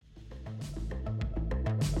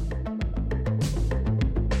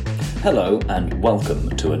Hello and welcome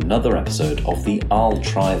to another episode of the I'll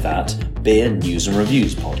Try That Beer News and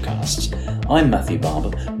Reviews podcast. I'm Matthew Barber.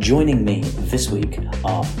 Joining me this week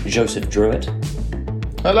are Joseph Druitt.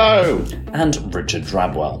 Hello! And Richard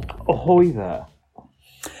Drabwell. Ahoy there.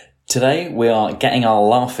 Today we are getting our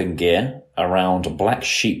laughing gear around Black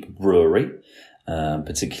Sheep Brewery.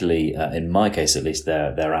 Particularly, in my case at least,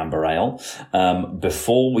 their amber ale.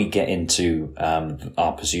 Before we get into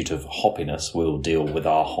our pursuit of hoppiness, we'll deal with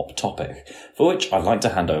our hop topic, for which I'd like to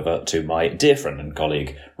hand over to my dear friend and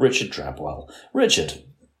colleague, Richard Drabwell. Richard,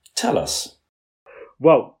 tell us.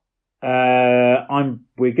 Well, we're going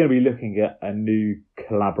to be looking at a new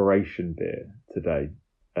collaboration beer today.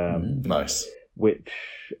 Nice. Which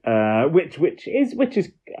is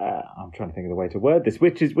I'm trying to think of the way to word this,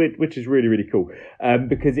 which is really, really cool.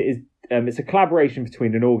 Because it's a collaboration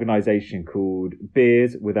between an organisation called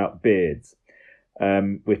Beers Without Beards,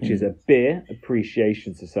 which is a beer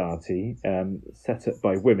appreciation society, set up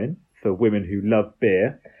by women for women who love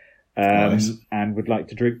beer, Nice. and would like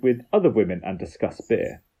to drink with other women and discuss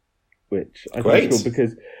beer, which I Great. think is cool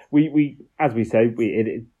because we as we say,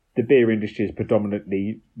 the beer industry is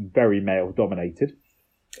predominantly very male dominated.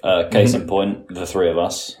 Case in point, the three of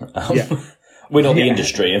us. Yeah. We're not the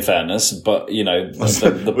industry, in fairness, but, you know...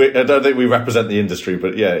 I don't think we represent the industry,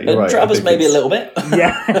 but yeah, you're right. Travis maybe a little bit.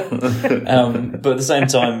 Yeah. But at the same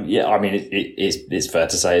time, yeah, I mean, it's fair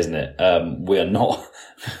to say, isn't it? We are not...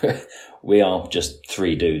 we are just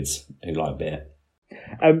three dudes who like beer.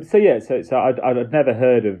 So I'd never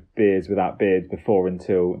heard of Beers Without Beards before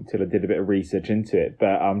until I did a bit of research into it.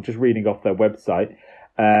 But I'm just reading off their website.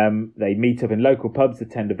 They meet up in local pubs,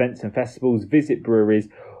 attend events and festivals, visit breweries,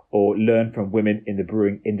 or learn from women in the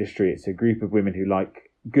brewing industry. It's a group of women who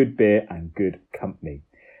like good beer and good company.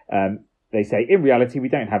 They say, in reality, we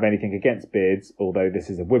don't have anything against beards, although this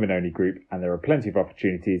is a women-only group, and there are plenty of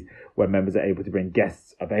opportunities where members are able to bring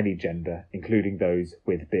guests of any gender, including those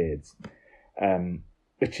with beards.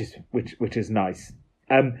 Which is nice.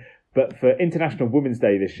 But for International Women's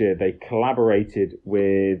Day this year, they collaborated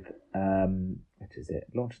with what is it?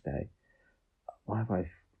 Launch Day.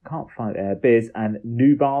 Can't find Beers and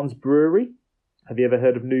New Barnes Brewery. Have you ever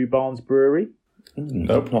heard of New Barnes Brewery?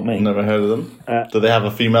 Nope, not me. Never heard of them. Do they have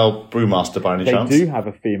a female brewmaster by any chance? They do have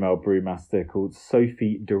a female brewmaster called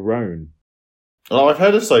Sophie Derone. Oh, I've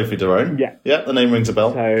heard of Sophie Derone. Yeah. Yeah, the name rings a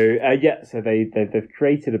bell. So they've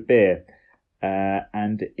created a beer.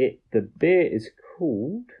 And the beer is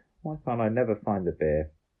called... Why can't I never find the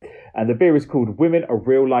beer? And the beer is called Women Are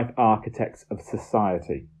Real Life Architects of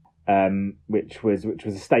Society, which was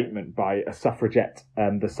a statement by a suffragette,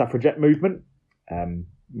 the suffragette movement,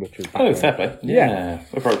 which was fair play. Yeah.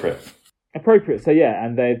 appropriate. So yeah,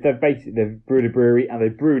 and they've brewed a brewery and they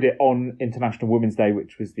brewed it on International Women's Day,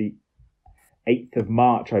 which was the 8th of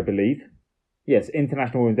March, I believe. Yes,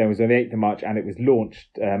 International Women's Day was on the 8th of March, and it was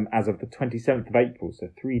launched as of the 27th of April, so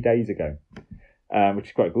 3 days ago, which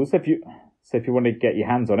is quite cool. So if you want to get your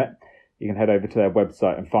hands on it, you can head over to their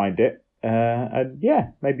website and find it, and yeah,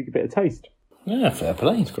 maybe a bit of taste. Yeah, fair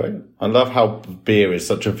play. It's great. I love how beer is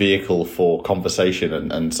such a vehicle for conversation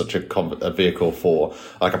and such a vehicle for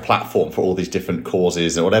like a platform for all these different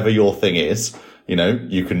causes and whatever your thing is. You know,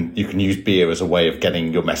 you can use beer as a way of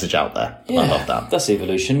getting your message out there. Yeah, I love that. That's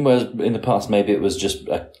evolution. Whereas in the past, maybe it was just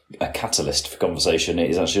a catalyst for conversation. It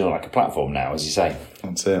is actually like a platform now, as you say.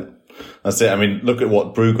 That's it. I mean, look at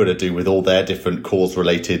what Brewgood do with all their different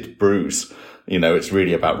cause-related brews. You know, it's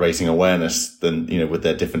really about raising awareness with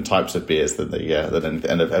their different types of beers than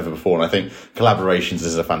ever before. And I think collaborations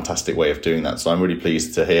is a fantastic way of doing that. So I'm really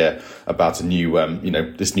pleased to hear about a new,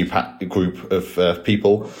 this new group of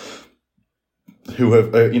people who have,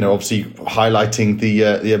 obviously highlighting the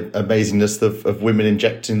amazingness of women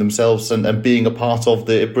injecting themselves and being a part of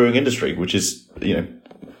the brewing industry, which is,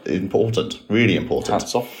 important, really important.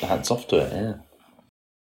 Hats off to it, yeah.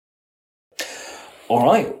 All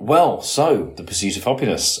right, well, so the pursuit of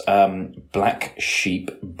hoppiness, Black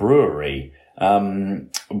Sheep Brewery. One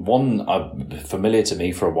familiar to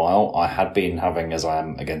me for a while. I had been having, as I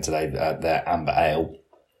am again today, their amber ale,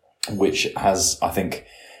 which has, I think,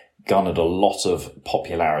 garnered a lot of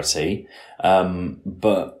popularity,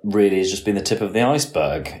 but really has just been the tip of the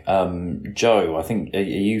iceberg. Joe, I think, are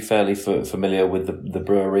you fairly familiar with the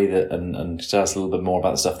brewery and tell us a little bit more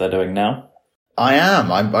about the stuff they're doing now? I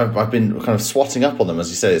am. I've been kind of swatting up on them. As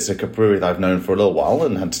you said, it's a brewery that I've known for a little while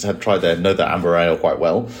and had tried know their amber ale quite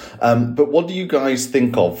well. But what do you guys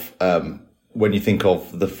think of when you think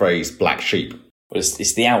of the phrase black sheep? Well,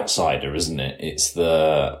 it's the outsider, isn't it? It's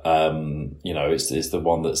the it's the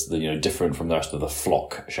one that's different from the rest of the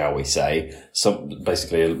flock, shall we say?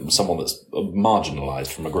 Basically someone that's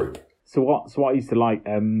marginalised from a group. So what I used to like,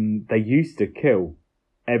 they used to kill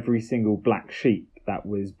every single black sheep that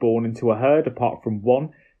was born into a herd, apart from one,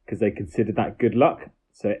 because they considered that good luck.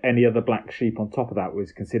 So any other black sheep on top of that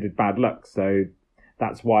was considered bad luck. So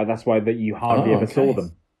that's why that you hardly ever saw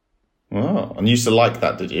them. Oh, and you used to like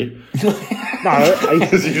that, did you? No,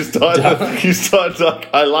 Because you started like,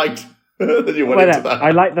 I liked that you went into that.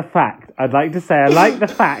 I like the fact. I'd like to say I like the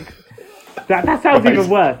fact. That sounds even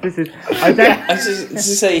worse. I was to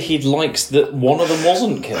say he likes that one of them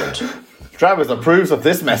wasn't killed. Travis approves of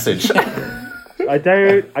this message. I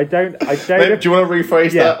don't. Do you want to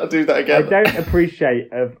rephrase that and do that again? I don't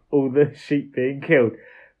appreciate of all the sheep being killed,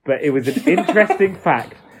 but it was an interesting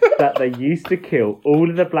fact that they used to kill all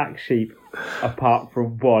of the black sheep apart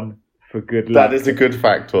from one for good luck. That is a good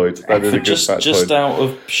factoid. That is a good factoid. Just out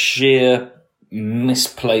of sheer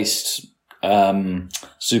misplaced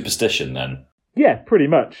superstition, then. Yeah, pretty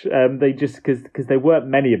much. They just because there weren't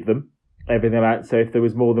many of them. Everything about so if there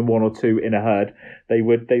was more than one or two in a herd, they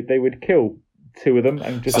would kill two of them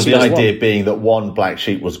and just. So the idea being that one black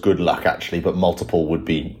sheep was good luck, actually, but multiple would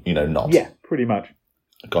be, not. Yeah, pretty much.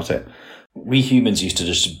 Got it. We humans used to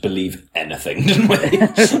just believe anything, didn't we?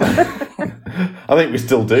 I think we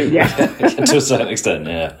still do. Yeah, to a certain extent.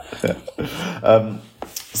 Yeah.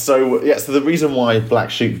 So the reason why Black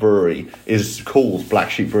Sheep Brewery is called Black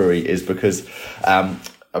Sheep Brewery is because a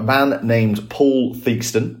man named Paul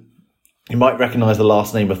Theakston. You might recognise the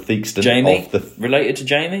last name of Theakston. Jamie? Related to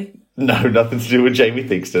Jamie? No, nothing to do with Jamie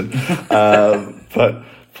Theakston. But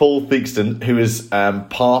Paul Theakston, who is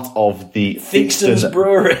part of the Theakston's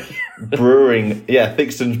Brewery.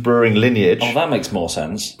 Theakston's brewing lineage. Oh, that makes more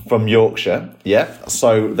sense. From Yorkshire, yeah.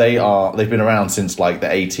 So they've been around since like the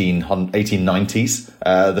 1890s.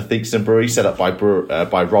 The Theakston Brewery, set up by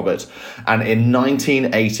Robert, and in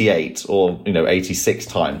 1988 or 86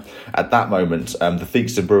 time, at that moment, the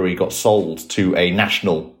Theakston Brewery got sold to a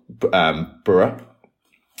national brewer.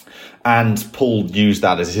 And Paul used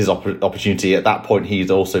that as his opportunity. At that point, he'd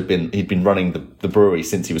been running the brewery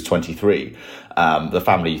since he was 23, the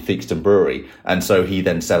family Theakston Brewery. And so he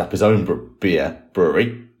then set up his own beer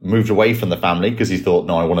brewery, moved away from the family because he thought,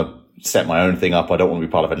 no, I want to set my own thing up. I don't want to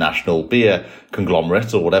be part of a national beer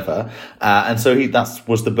conglomerate or whatever. And so that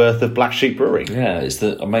was the birth of Black Sheep Brewery. Yeah, it's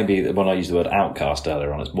maybe when I used the word outcast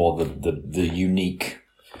earlier on, it's more the unique,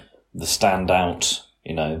 the standout,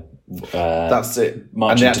 that's it.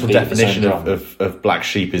 And the actual definition of black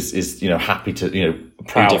sheep is happy to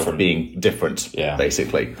proud of being different. Yeah,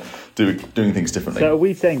 basically doing things differently. So are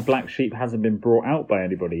we saying Black Sheep hasn't been brought out by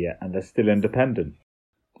anybody yet, and they're still independent?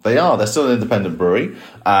 They are. They're still an independent brewery.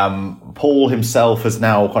 Paul himself has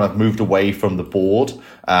now kind of moved away from the board,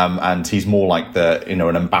 and he's more like an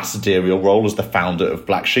ambassadorial role as the founder of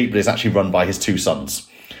Black Sheep. But it's actually run by his two sons,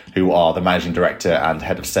 who are the managing director and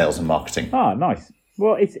head of sales and marketing. Ah, nice.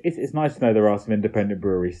 Well, it's nice to know there are some independent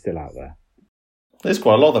breweries still out there. There's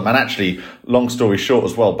quite a lot of them. And actually, long story short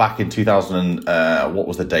as well, back in 2000, what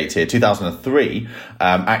was the date here? 2003,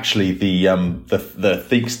 actually the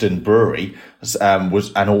Theakston Brewery was,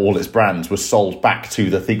 and all its brands was sold back to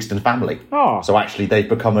the Theakston family. Oh. So actually they've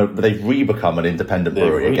re-become an independent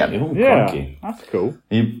brewery again. Ooh, yeah, cranky. That's cool.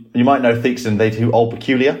 You might know Theakston, they do Old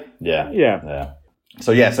Peculiar. Yeah.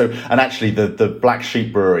 So and actually the Black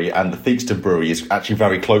Sheep Brewery and the Theakston Brewery is actually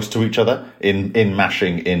very close to each other in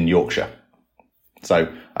Mashing in Yorkshire.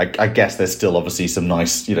 So I guess there's still obviously some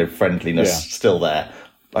nice, friendliness still there.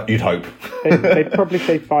 You'd hope. They'd probably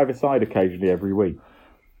say five-a-side occasionally every week.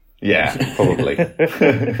 Yeah, probably.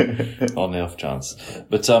 On the off chance.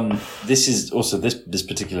 But this is also this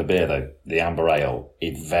particular beer though, the Amber Ale,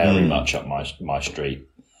 is very much up my street.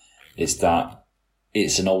 It's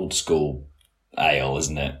an old school ale,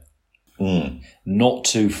 isn't it? Not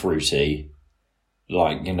too fruity.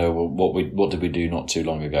 Like, what did we do not too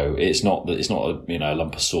long ago? It's not a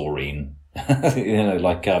lump of saurine.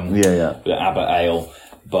 Like Abbott Ale,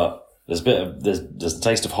 but there's the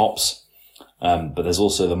taste of hops, but there's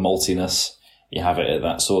also the maltiness. You have it at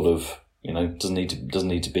that sort of, doesn't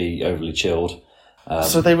need to be overly chilled.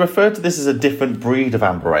 So they refer to this as a different breed of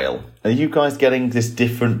Amber Ale. Are you guys getting this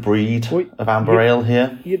different breed of Amber Ale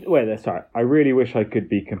here? Wait, sorry. I really wish I could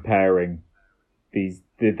be comparing these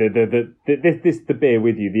the beer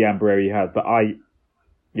with you, the Amber Ale you had, but I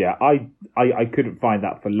couldn't find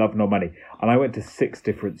that for love nor money, and I went to 6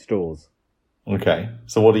 different stores. Okay,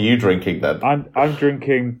 so what are you drinking then? I'm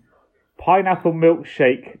drinking Pineapple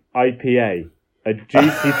Milkshake IPA, a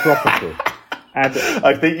juicy tropical. And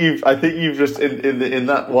I think you've just in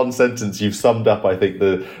that one sentence you've summed up. I think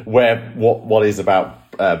what is about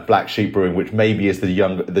Black Sheep Brewing, which maybe is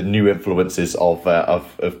the new influences of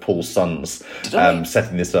Paul's sons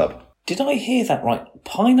setting this up. Did I hear that right?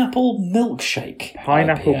 Pineapple milkshake.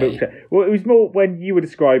 Pineapple IPA. milkshake. Well, it was more when you were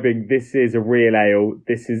describing this is a real ale.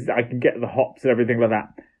 I can get the hops and everything like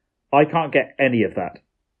that. I can't get any of that.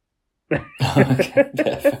 Okay,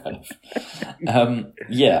 yeah, fair enough.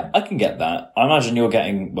 Yeah, I can get that. I imagine you're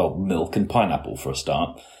getting, well, milk and pineapple for a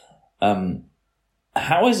start.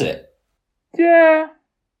 How is it? Yeah,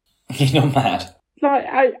 You're mad.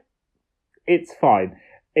 it's fine.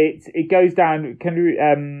 It goes down. Can we?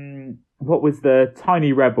 What was the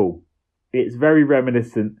Tiny Rebel? It's very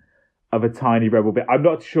reminiscent of a Tiny Rebel bit. I'm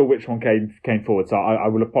not sure which one came forward, so I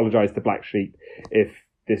will apologise to Black Sheep if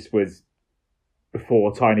this was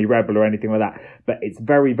before Tiny Rebel or anything like that. But it's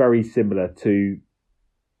very, very similar to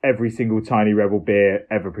every single Tiny Rebel beer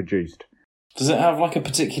ever produced. Does it have like a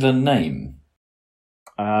particular name?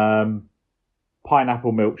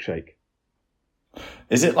 Pineapple milkshake.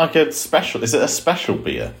 Is it like a special? Is it a special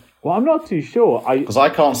beer? Well, I'm not too sure. Because I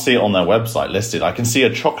can't see it on their website listed. I can see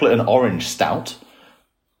a chocolate and orange stout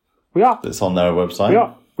We are that's on their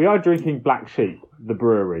website. we are drinking Black Sheep, the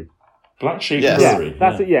brewery. Black Sheep Yes. Brewery. Yeah,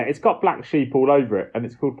 that's it. Yeah, it's got Black Sheep all over it, and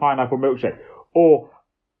it's called Pineapple Milkshake. Or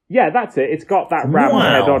yeah, that's it. It's got that ram Wow.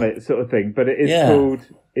 head on it, sort of thing. But it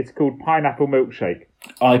is called Pineapple Milkshake.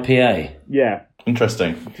 IPA. Yeah,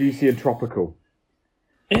 Interesting. juicy and tropical.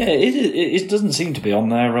 Yeah, it doesn't seem to be on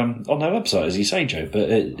their website, as you say, Joe, but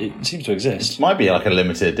it seems to exist. Might be like a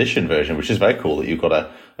limited edition version, which is very cool that you've got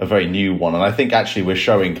a very new one. And I think actually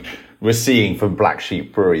we're seeing from Black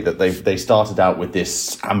Sheep Brewery that they started out with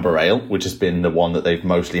this amber ale, which has been the one that they've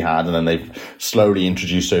mostly had, and then they've slowly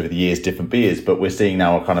introduced over the years different beers. But we're seeing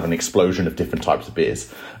now a kind of an explosion of different types of beers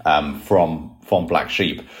from Black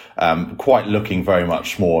Sheep, quite looking very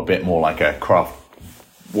much a bit more like a craft.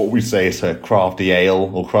 What we say is a crafty ale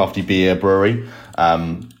or crafty beer brewery.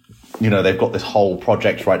 They've got this whole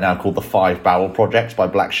project right now called the 5 Barrel Project by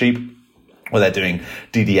Black Sheep, where they're doing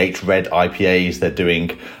DDH red IPAs. They're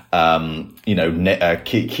doing,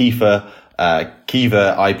 Kiva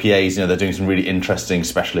IPAs. They're doing some really interesting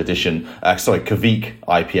special edition, Kavik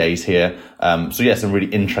IPAs here. Some really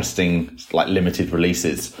interesting, like, limited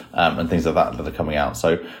releases, and things like that are coming out.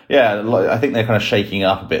 So, yeah, I think they're kind of shaking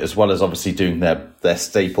up a bit, as well as obviously doing their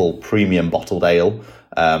staple premium bottled ale,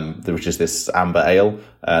 which is this amber ale.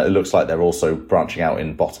 It looks like they're also branching out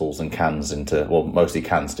in bottles and cans mostly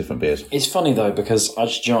cans, different beers. It's funny though, because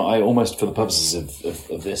I almost, for the purposes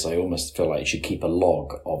of this, I almost feel like you should keep a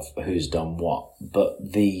log of who's done what. But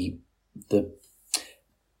the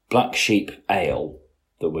Black Sheep Ale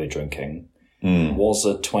that we're drinking was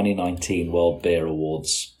a 2019 World Beer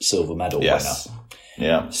Awards silver medal winner.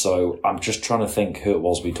 Yeah. So I'm just trying to think who it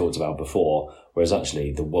was we talked about before, whereas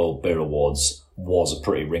actually the World Beer Awards was a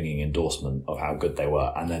pretty ringing endorsement of how good they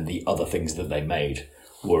were, and then the other things that they made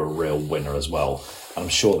were a real winner as well. And I'm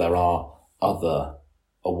sure there are other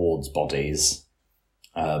awards bodies.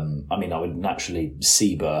 I would naturally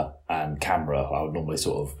SIBA and CAMRA, I would normally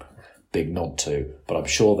sort of big nod to, but I'm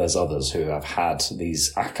sure there's others who have had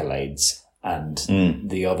these accolades, and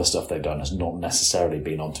the other stuff they've done has not necessarily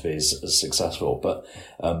been on to be as successful. But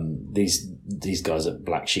these guys at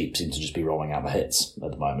Black Sheep seem to just be rolling out the hits at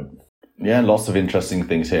the moment. Yeah, lots of interesting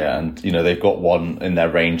things here, and they've got one in their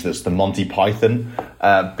range that's the Monty Python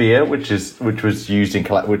beer, which was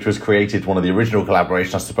created, one of the original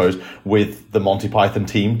collaborations, I suppose, with the Monty Python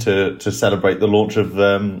team to celebrate the launch of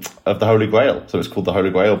the Holy Grail. So it's called the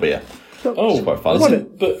Holy Grail beer. It's quite fun.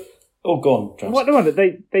 Go on, Travis. What?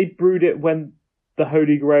 They brewed it when the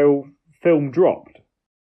Holy Grail film dropped.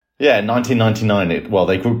 Yeah, in 1999.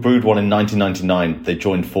 They brewed one in 1999. They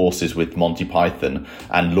joined forces with Monty Python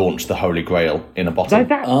and launched the Holy Grail in a bottle.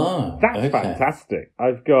 That's fantastic.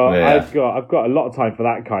 I've got a lot of time for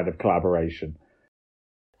that kind of collaboration.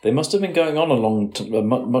 They must have been going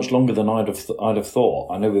on much longer than I'd have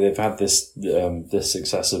thought. I know they've had this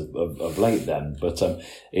success of late then, but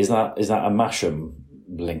is that a Masham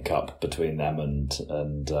link up between them and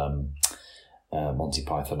Monty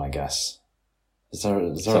Python, I guess? Is there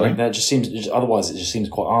a link there? It just seems, otherwise it just seems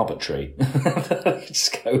quite arbitrary.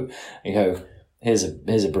 Just go, here's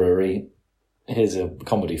a brewery, here's a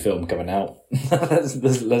comedy film coming out. let's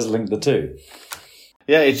link the two.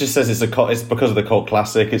 Yeah, it just says it's because of the cult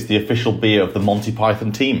classic. It's the official beer of the Monty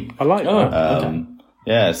Python team. I like that. Okay.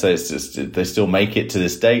 Yeah, so it's just, they still make it to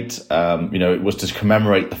this date. It was to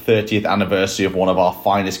commemorate the 30th anniversary of one of our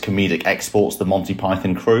finest comedic exports, the Monty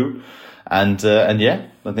Python crew. And yeah,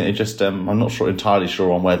 I think it just, I'm not entirely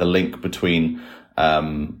sure on where the link between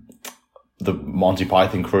the Monty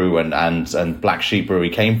Python crew and Black Sheep Brewery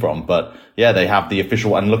came from, but yeah, they have the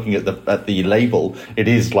official. And looking at the label, it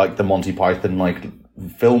is like the Monty Python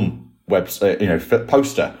film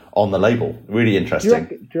poster on the label. Really Do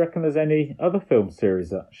interesting. you reckon there's any other film series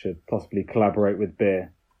that should possibly collaborate with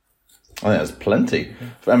beer? I think there's plenty.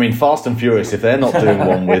 I mean, Fast and Furious, if they're not doing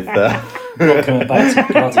one with... We're coming back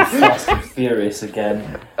to bloody Fast and Furious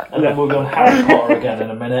again. And then we'll go on Harry Potter again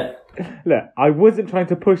in a minute. Look, I wasn't trying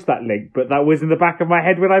to push that link, but that was in the back of my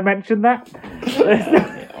head when I mentioned that.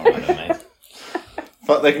 Yeah, all right, mate.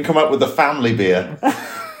 But they can come up with a family beer.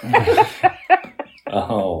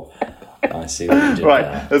 Oh, I see what you did Right,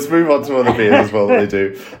 there. let's move on to other beers as well that they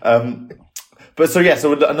do.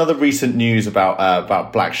 So another recent news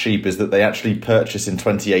about Black Sheep is that they actually purchased in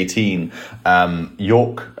 2018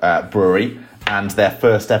 York Brewery and their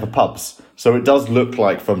first ever pubs. So it does look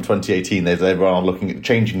like from 2018 they are looking at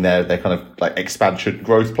changing their kind of like expansion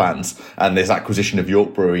growth plans, and this acquisition of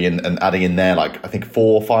York Brewery and adding in there like I think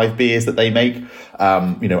 4 or 5 beers that they make,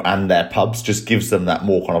 and their pubs just gives them that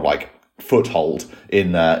more kind of like foothold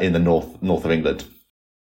in the north of England.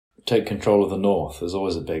 Take control of the North. There's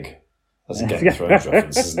always a big... That's a Game of Thrones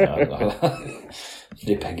reference, isn't it?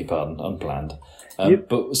 Do beg your pardon, unplanned.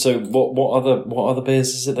 But so, what other beers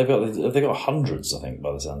is it they've got? They've got hundreds, I think,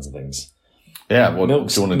 by the sounds of things. Yeah, well,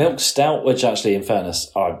 Milk Stout, which actually, in fairness,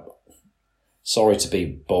 I'm sorry to be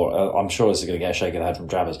bored. I'm sure this is going to get a shake of the head from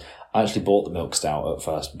Travis. I actually bought the Milk Stout at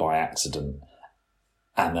first by accident,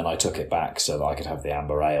 and then I took it back so that I could have the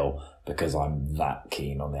Amber Ale because I'm that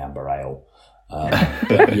keen on the Amber Ale.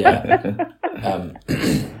 But yeah.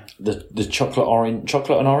 The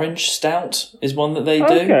chocolate and orange stout is one that they do.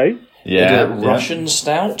 Okay. Yeah, They do a Russian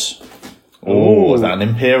stout. Oh, is that an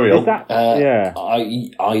imperial? Is that,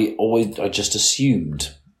 I just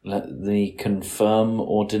assumed. Let me confirm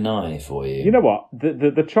or deny for you. You know what?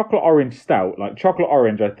 The chocolate orange stout, like chocolate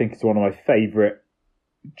orange, I think is one of my favourite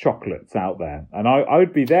chocolates out there, and I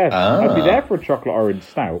would be there. I'd be there for a chocolate orange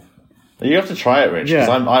stout. You have to try it, Rich, because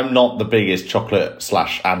Yeah. I'm not the biggest chocolate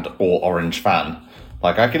 / and or orange fan.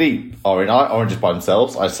 Like, I could eat oranges by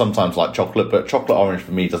themselves. I sometimes like chocolate, but chocolate orange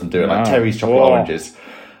for me doesn't do it. Like Terry's chocolate oranges.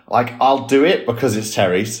 Like, I'll do it because it's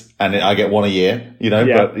Terry's, and I get one a year, Yeah.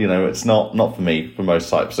 but, it's not for me for most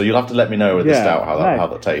types. So you'll have to let me know with the stout how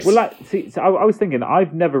that tastes. Well, I was thinking,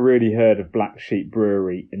 I've never really heard of Black Sheep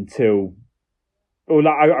Brewery until... Well,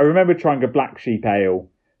 I remember trying a Black Sheep Ale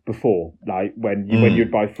before, like when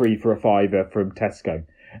you'd buy 3 for a £5 from Tesco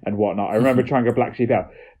and whatnot. I remember trying a Black Sheep Ale.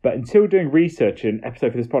 But until doing research and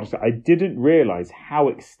episode for this podcast, I didn't realise how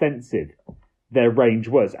extensive their range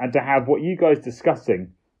was. And to have what you guys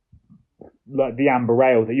discussing, like the Amber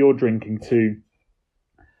Ale that you're drinking to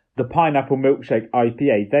the Pineapple Milkshake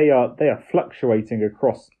IPA, they are fluctuating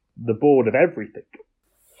across the board of everything.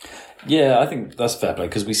 Yeah, I think that's fair play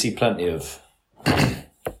because we see plenty of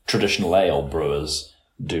traditional ale brewers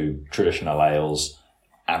do traditional ales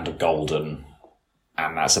and a golden,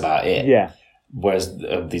 and that's about it. Yeah. Whereas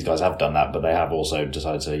these guys have done that, but they have also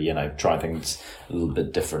decided to, try things a little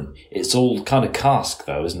bit different. It's all kind of cask,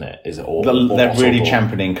 though, isn't it? Is it all? They're really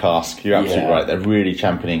championing cask. You're absolutely Yeah. right. They're really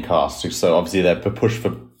championing cask. So obviously they're push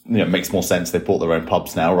for. It makes more sense. They've bought their own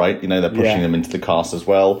pubs now, right? They're pushing them into the cask as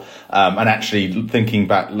well. And actually thinking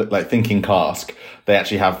back, thinking cask, they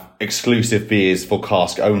actually have exclusive beers for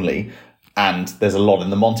cask only. And there's a lot in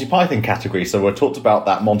the Monty Python category. So we talked about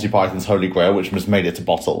that Monty Python's Holy Grail, which was made it to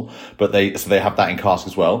bottle, but they have that in cask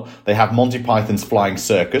as well. They have Monty Python's Flying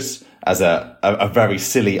Circus as a very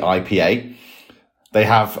silly IPA. They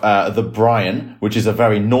have the Brian, which is a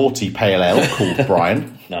very naughty pale ale called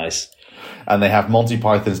Brian. Nice. And they have Monty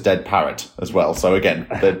Python's Dead Parrot as well. So again,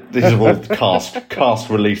 these are all cast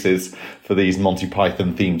releases for these Monty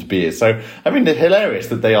Python themed beers. So I mean, they're hilarious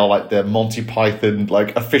that they are like the Monty Python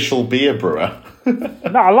official beer brewer.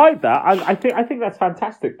 No, I like that. I think that's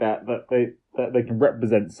fantastic that they can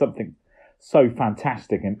represent something so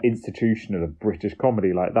fantastic and institutional of British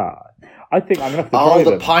comedy like that. I think I'm gonna have to try the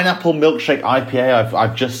them. Pineapple Milkshake IPA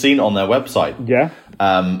I've just seen on their website. Yeah.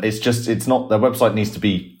 It's not, their website needs to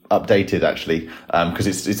be updated actually, because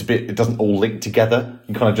it's a bit, it doesn't all link together.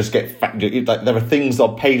 You kind of just get there are things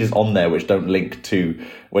on pages on there which don't link to,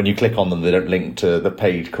 when you click on them, they don't link to the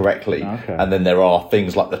page correctly. Okay. And then there are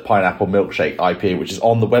things like the Pineapple Milkshake IPA, which is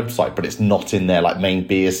on the website, but it's not in their main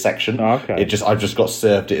beers section. Okay. I've just got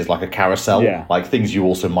served it as like a carousel, Yeah. things you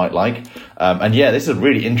also might like. And yeah, this is a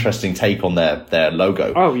really interesting take on their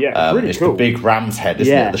logo. Oh, yeah, it's really it's cool. the big ram's head,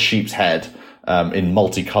 isn't Yeah. it? The sheep's head, in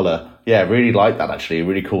multicolour. Yeah, really like that actually. A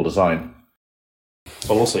really cool design.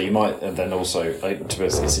 Well, also you might, and then also to be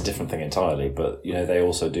honest, it's a different thing entirely. But they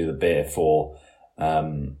also do the beer for.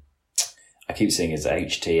 I keep seeing it's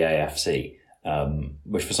HTAFC,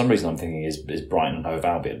 which for some reason I'm thinking is Brighton and Hove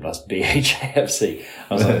Albion, but that's BHAFC.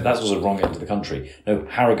 I was like, that's also the wrong end of the country. No,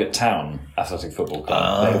 Harrogate Town Athletic Football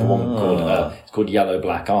Club. They have one called it's called Yellow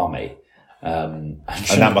Black Army. And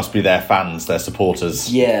that must be their fans, their supporters'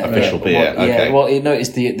 official beer. Well, okay. Well, it's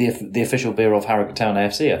the official beer of Harrogate Town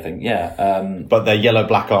AFC, I think. Yeah. But their Yellow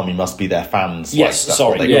Black Army must be their fans. Yes, that's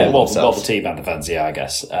sorry. what they call Well, themselves. the team and the fans, I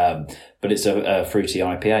guess. But it's a fruity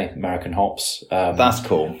IPA, American hops. That's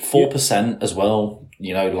cool. 4% as well.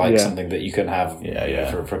 Something that you can have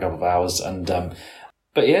for a couple of hours. And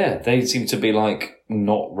but yeah, they seem to be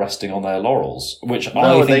not resting on their laurels, which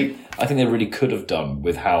I think they really could have done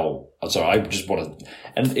with how. Sorry, I just want to.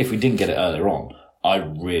 And if we didn't get it earlier on, I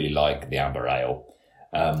really like the amber ale.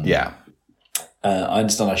 I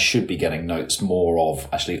understand I should be getting notes more of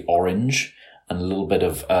actually orange and a little bit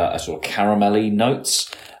of a sort of caramelly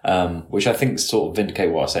notes, which I think sort of vindicate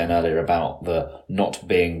what I was saying earlier about the not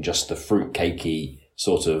being just the fruit cakey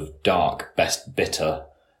sort of dark best bitter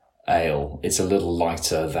ale. It's a little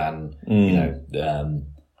lighter than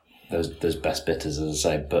those best bitters, as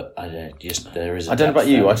I say. But I don't know about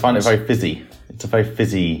you. I find it very fizzy. It's a very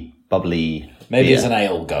fizzy, bubbly. Maybe beer. as an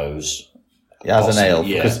ale goes. Yeah, as an ale,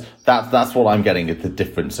 because that's what I'm getting at the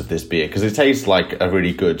difference of this beer, because it tastes like a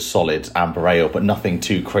really good, solid amber ale, but nothing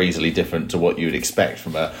too crazily different to what you would expect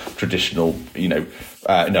from a traditional,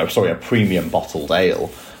 a premium bottled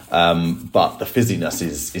ale. But the fizziness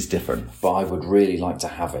is different. But I would really like to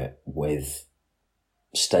have it with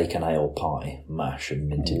steak and ale pie, mash and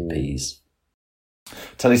minted peas.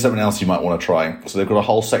 Tell you something else you might want to try. So they've got a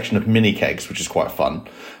whole section of mini kegs, which is quite fun.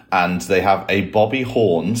 And they have a Bobby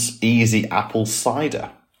Horns Easy Apple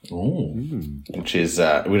Cider. Ooh. Which is,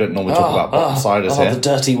 we don't normally talk about bottled ciders here. The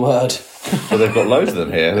dirty word. But they've got loads of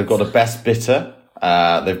them here. They've got a Best Bitter.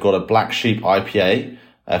 They've got a Black Sheep IPA.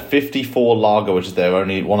 A 54 lager, which is their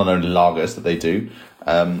only one and only lagers that they do.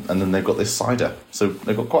 And then they've got this cider. So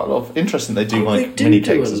they've got quite a lot of interesting. They do mini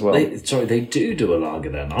kegs as well. They do a lager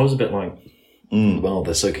then. I was a bit like, well,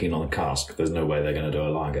 they're so keen on the cask. There's no way they're going to do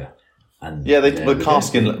a lager. And the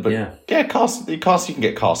cask cask you can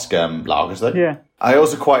get cask lagers though. Yeah. I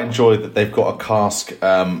also quite enjoy that they've got a cask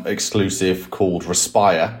exclusive called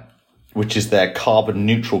Respire, which is their carbon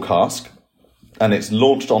neutral cask, and it's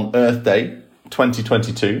launched on Earth Day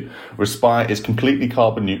 2022. Respire is completely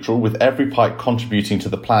carbon neutral, with every pint contributing to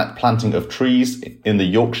the planting of trees in the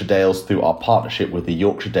Yorkshire Dales through our partnership with the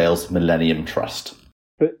Yorkshire Dales Millennium Trust.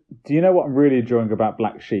 But do you know what I'm really enjoying about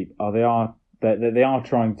Black Sheep? They are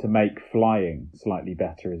trying to make flying slightly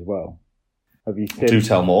better as well. Have you seen? Do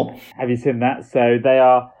tell more. Have you seen that? So they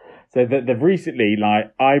are. So they've recently,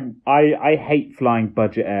 I hate flying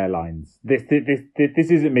budget airlines. This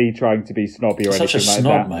isn't me trying to be snobby or Such anything a like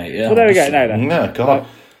snob, that. mate. Yeah. Well, there we go. No. No, God.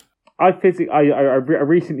 I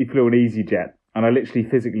recently flew an EasyJet, and I literally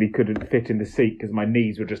physically couldn't fit in the seat because my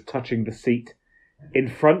knees were just touching the seat in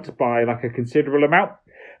front by a considerable amount.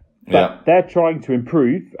 But they're trying to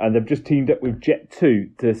improve, and they've just teamed up with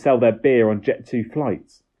Jet2 to sell their beer on Jet2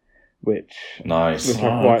 flights, which I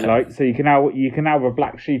quite like. So you can now have a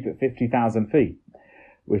Black Sheep at 50,000 feet,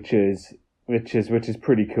 which is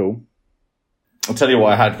pretty cool. I'll tell you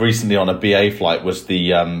what I had recently on a BA flight was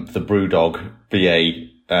the Brewdog BA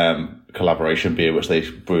collaboration beer, which they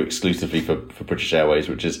brew exclusively for British Airways.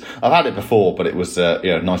 Which is, I've had it before, but it was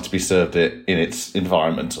nice to be served it in its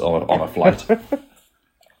environment on a flight.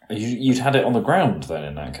 You'd had it on the ground then,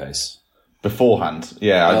 in that case. Beforehand,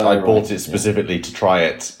 I bought it specifically to try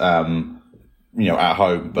it, at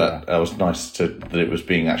home. But it was nice that it was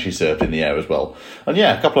being actually served in the air as well. And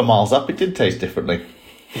a couple of miles up, it did taste differently.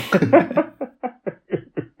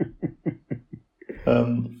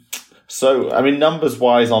 So, I mean,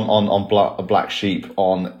 numbers-wise on Black Sheep,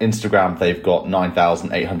 on Instagram, they've got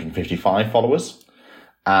 9,855 followers.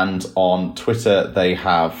 And on Twitter, they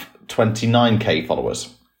have 29k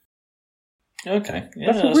followers. Okay.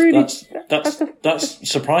 Yeah,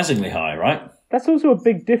 that's surprisingly high, right? That's also a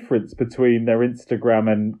big difference between their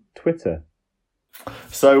Instagram and Twitter.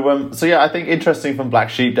 So I think interesting from Black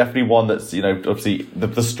Sheep, definitely one that's, obviously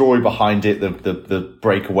the story behind it, the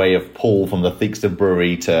breakaway of Paul from the Theakston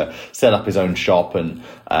Brewery to set up his own shop, and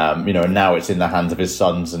and now it's in the hands of his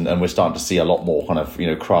sons, and we're starting to see a lot more kind of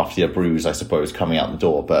craftier brews, I suppose, coming out the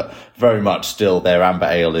door. But very much still their amber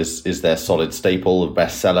ale is their solid staple, the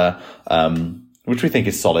bestseller, which we think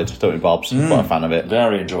is solid, don't we, Bobs? Quite a fan of it.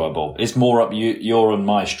 Very enjoyable. It's more up your and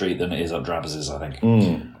my street than it is up Drabs', I think.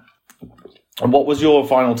 And what was your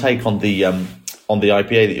final take on the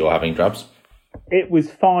IPA that you're having, Drabs? It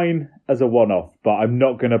was fine as a one-off, but I'm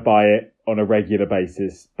not going to buy it on a regular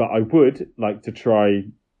basis. But I would like to try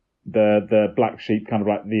the Black Sheep, kind of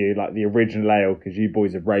like the original ale, because you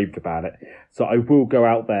boys have raved about it. So I will go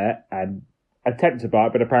out there and attempt to buy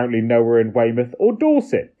it, but apparently nowhere in Weymouth or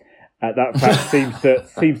Dorset. That fact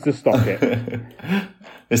seems to stop it.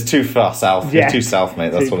 It's too far south. Yeah. It's too south,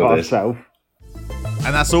 mate. That's what it is. South.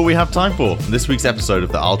 And that's all we have time for this week's episode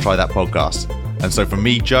of the I'll Try That podcast. And so from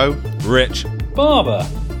me, Joe, Rich, Barber,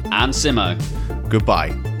 and Simo, goodbye.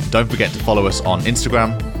 And don't forget to follow us on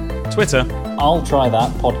Instagram, Twitter, I'll try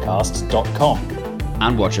that podcast.com,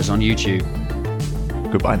 and watch us on YouTube.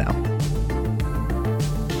 Goodbye now.